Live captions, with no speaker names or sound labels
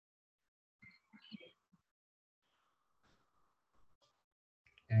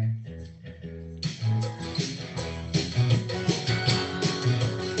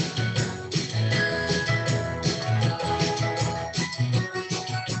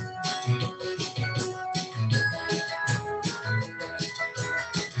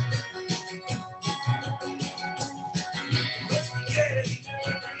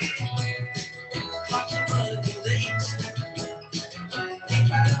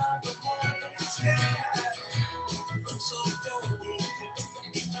So don't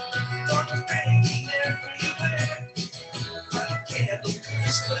dark pain everywhere. I can't look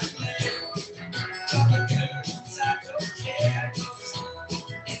this Drop the curtains, I don't care.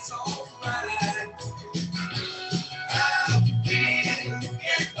 It's alright. I'll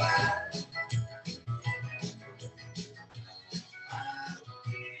get by.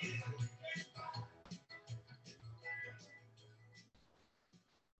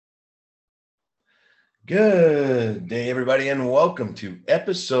 Good day, everybody, and welcome to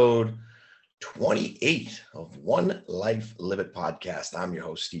episode 28 of One Life Live It podcast. I'm your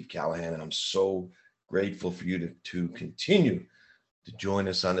host, Steve Callahan, and I'm so grateful for you to continue to join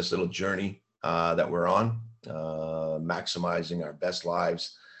us on this little journey that we're on, maximizing our best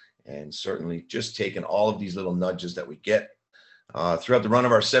lives, and certainly just taking all of these little nudges that we get throughout the run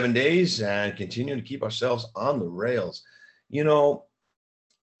of our 7 days and continuing to keep ourselves on the rails. You know,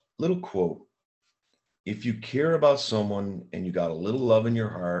 little quote: if you care about someone and you got a little love in your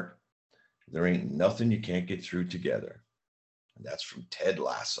heart, there ain't nothing you can't get through together. And that's from Ted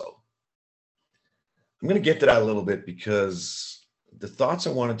Lasso. I'm going to get to that a little bit because the thoughts I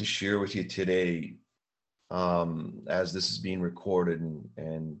wanted to share with you today, as this is being recorded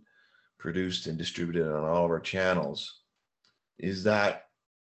and produced and distributed on all of our channels, is that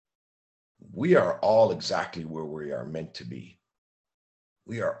we are all exactly where we are meant to be.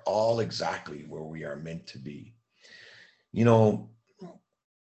 We are all exactly where we are meant to be. You know,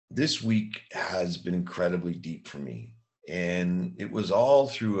 this week has been incredibly deep for me, and it was all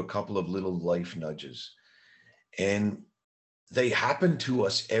through a couple of little life nudges. And they happen to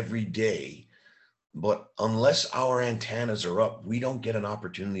us every day, but unless our antennas are up, we don't get an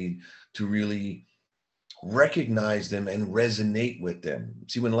opportunity to really recognize them and resonate with them.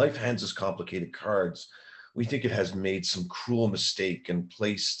 See, when life hands us complicated cards, we think it has made some cruel mistake and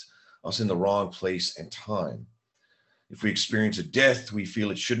placed us in the wrong place and time. If we experience a death, we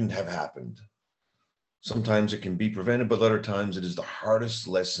feel it shouldn't have happened. Sometimes it can be prevented, but other times it is the hardest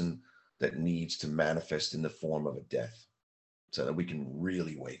lesson that needs to manifest in the form of a death so that we can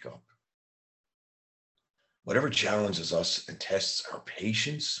really wake up. Whatever challenges us and tests our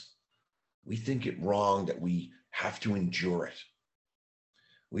patience, we think it wrong that we have to endure it.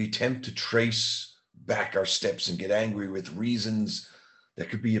 We attempt to trace back our steps and get angry with reasons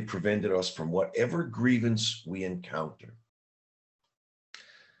that could be prevented us from whatever grievance we encounter.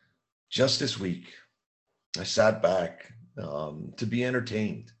 Just this week, I sat back to be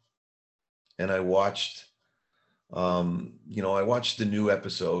entertained, and I watched, I watched the new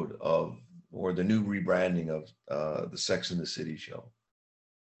episode of, or the new rebranding of the Sex and the City show,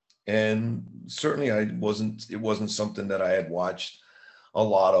 and certainly it wasn't something that I had watched a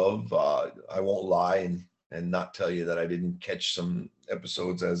lot of. I won't lie and not tell you that I didn't catch some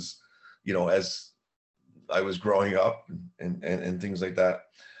episodes as I was growing up and things like that.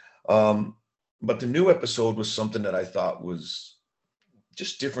 But the new episode was something that I thought was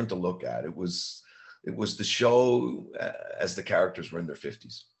just different to look at. It was the show as the characters were in their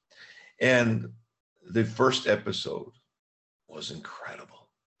 50s. And the first episode was incredible.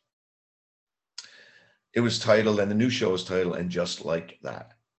 It was titled, and the new show is titled, And Just Like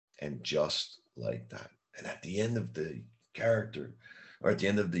That. And Just Like That. And at the end of the character, or at the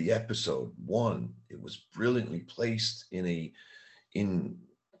end of the episode one, it was brilliantly placed in you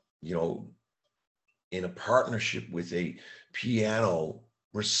know in a partnership with a piano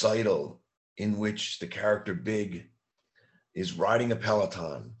recital in which the character Big is riding a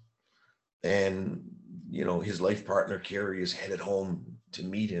Peloton, and his life partner Carrie is headed home to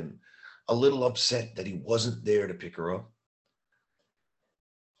meet him, a little upset that he wasn't there to pick her up.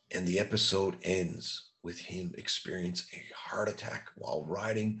 And the episode ends with him experience a heart attack while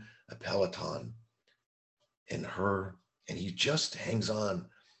riding a Peloton, and he just hangs on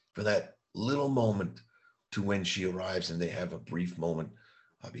for that little moment to when she arrives, and they have a brief moment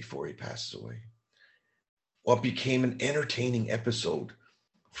before he passes away. What became an entertaining episode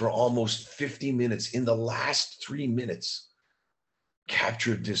for almost 50 minutes, in the last 3 minutes,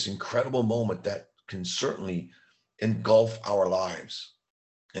 captured this incredible moment that can certainly engulf our lives.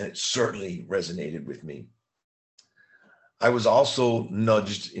 And it certainly resonated with me. I was also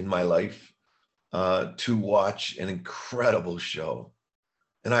nudged in my life to watch an incredible show,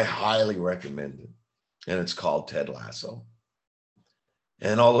 and I highly recommend it. And it's called Ted Lasso.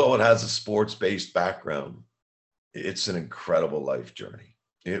 And although it has a sports-based background, it's an incredible life journey.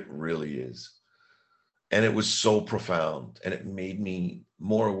 It really is. And it was so profound, and it made me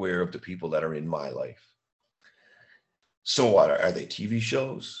more aware of the people that are in my life. So what, are they TV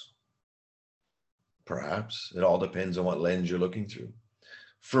shows? Perhaps. It all depends on what lens you're looking through.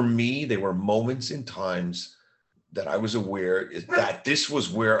 For me, they were moments in times that I was aware that this was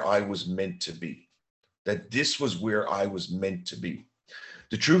where I was meant to be, that this was where I was meant to be.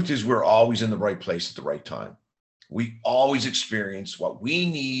 The truth is, we're always in the right place at the right time. We always experience what we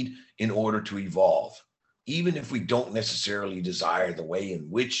need in order to evolve, even if we don't necessarily desire the way in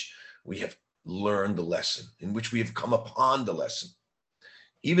which we have learned the lesson, in which we have come upon the lesson.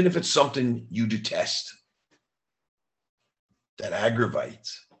 Even if it's something you detest, that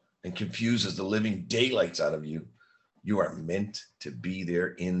aggravates and confuses the living daylights out of you, you are meant to be there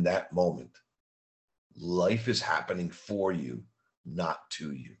in that moment. Life is happening for you, not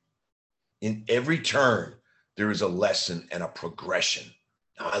to you. In every turn, there is a lesson and a progression.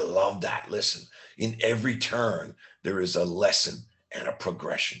 I love that. Listen, in every turn, there is a lesson and a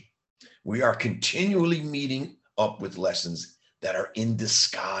progression. We are continually meeting up with lessons that are in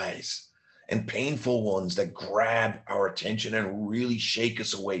disguise and painful ones that grab our attention and really shake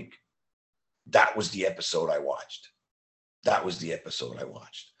us awake. That was the episode I watched. That was the episode I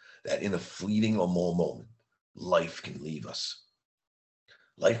watched. That in a fleeting or more moment, life can leave us.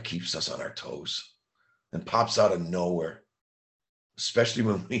 Life keeps us on our toes and pops out of nowhere, especially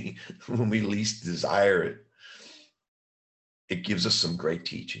when we least desire it. It gives us some great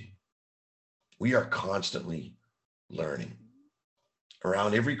teaching. We are constantly learning.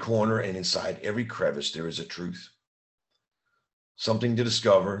 Around every corner and inside every crevice, there is a truth, something to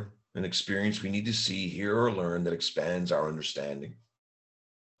discover, an experience we need to see, hear, or learn that expands our understanding.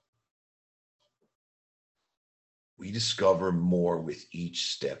 We discover more with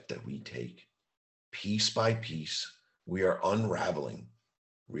each step that we take. Piece by piece, we are unraveling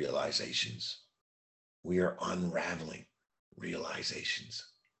realizations. We are unraveling realizations.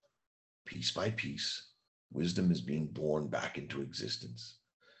 Piece by piece, wisdom is being born back into existence.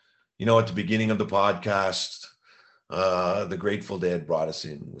 You know, at the beginning of the podcast, the Grateful Dead brought us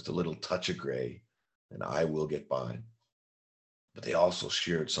in with a little touch of gray and I Will Get By. But they also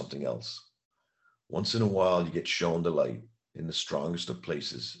shared something else. Once in a while, you get shown the light in the strongest of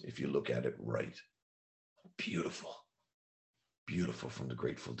places if you look at it right. Beautiful. Beautiful from the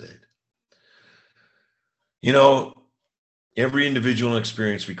Grateful Dead. You know, every individual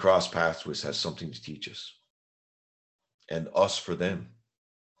experience we cross paths with has something to teach us, and us for them.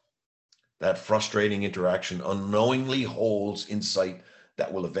 That frustrating interaction unknowingly holds insight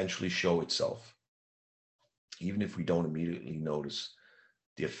that will eventually show itself. Even if we don't immediately notice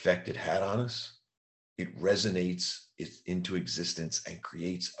the effect it had on us, it resonates it into existence and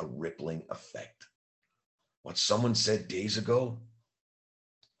creates a rippling effect. What someone said days ago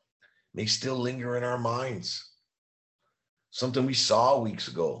may still linger in our minds. Something we saw weeks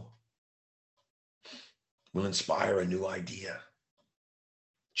ago will inspire a new idea.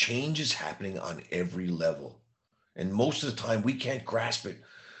 Change is happening on every level. And most of the time, we can't grasp it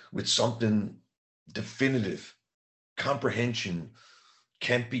with something definitive. Comprehension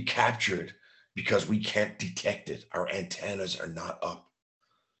can't be captured because we can't detect it. Our antennas are not up.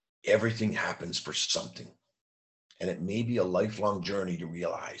 Everything happens for something. And it may be a lifelong journey to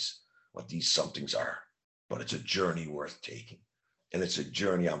realize what these somethings are, but it's a journey worth taking. And it's a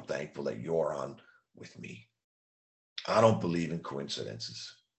journey I'm thankful that you're on with me. I don't believe in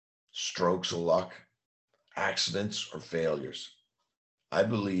coincidences, strokes of luck, accidents, or failures. I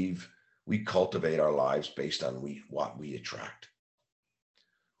believe we cultivate our lives based on what we attract.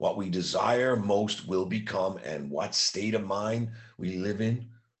 What we desire most will become, and what state of mind we live in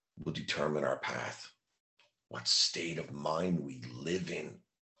will determine our path. What state of mind we live in.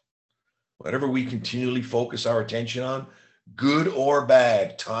 Whatever we continually focus our attention on, good or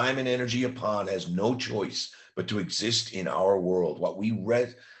bad, time and energy upon, has no choice but to exist in our world. What we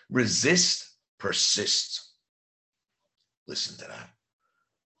resist persists. Listen to that.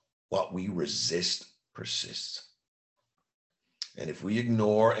 What we resist persists. And if we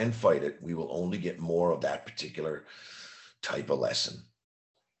ignore and fight it, we will only get more of that particular type of lesson.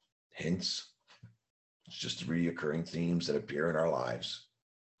 Hence, it's just reoccurring themes that appear in our lives.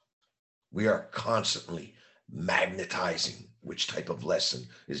 We are constantly magnetizing which type of lesson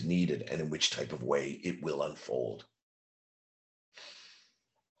is needed and in which type of way it will unfold.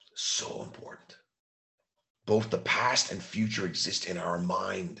 So important. Both the past and future exist in our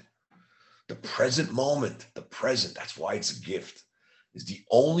mind. The present moment, the present, that's why it's a gift, is the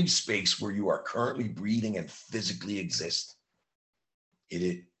only space where you are currently breathing and physically exist.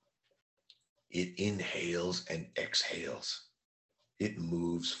 It inhales and exhales. It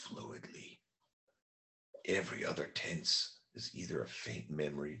moves fluidly. Every other tense is either a faint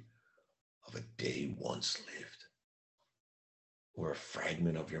memory of a day once lived or a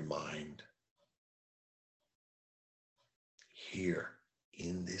fragment of your mind. Here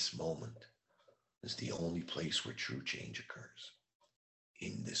in this moment is the only place where true change occurs.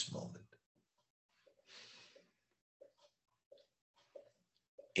 In this moment.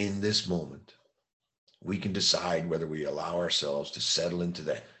 In this moment, we can decide whether we allow ourselves to settle into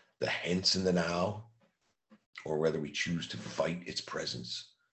the hence and the now, or whether we choose to fight its presence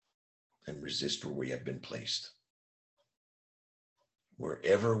and resist where we have been placed.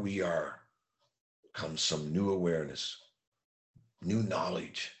 Wherever we are comes some new awareness, new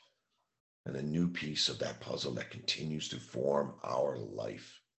knowledge, and a new piece of that puzzle that continues to form our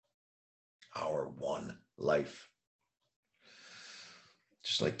life, our one life.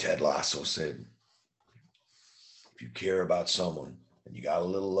 Just like Ted Lasso said, if you care about someone and you got a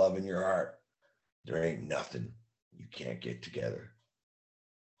little love in your heart, there ain't nothing you can't get together.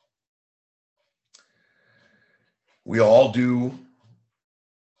 We all do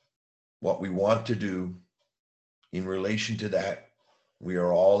what we want to do. In relation to that, we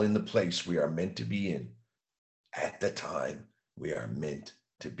are all in the place we are meant to be in at the time we are meant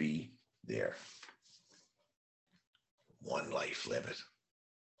to be there. One life, live it.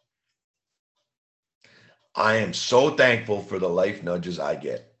 I am so thankful for the life nudges I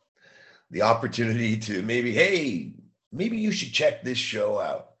get. The opportunity to maybe you should check this show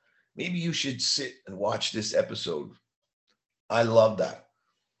out. Maybe you should sit and watch this episode. I love that.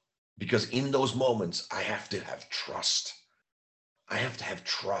 Because in those moments, I have to have trust. I have to have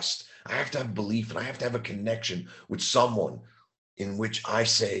trust. I have to have belief, and I have to have a connection with someone in which I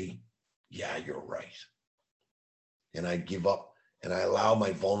say, yeah, you're right. And I give up and I allow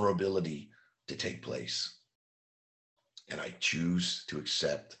my vulnerability to take place. And I choose to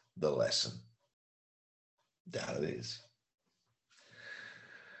accept the lesson. That it is.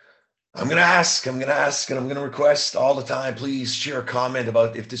 I'm going to ask, and I'm going to request all the time, please share a comment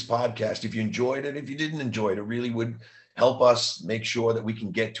about if this podcast, if you enjoyed it, if you didn't enjoy it, it really would help us make sure that we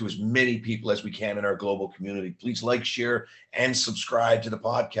can get to as many people as we can in our global community. Please like, share, and subscribe to the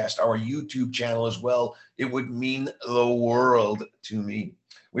podcast, our YouTube channel as well. It would mean the world to me.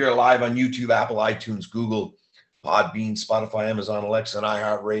 We are live on YouTube, Apple, iTunes, Google, Podbean, Spotify, Amazon, Alexa, and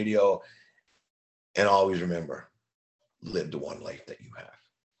iHeartRadio. And always remember, live the one life that you have.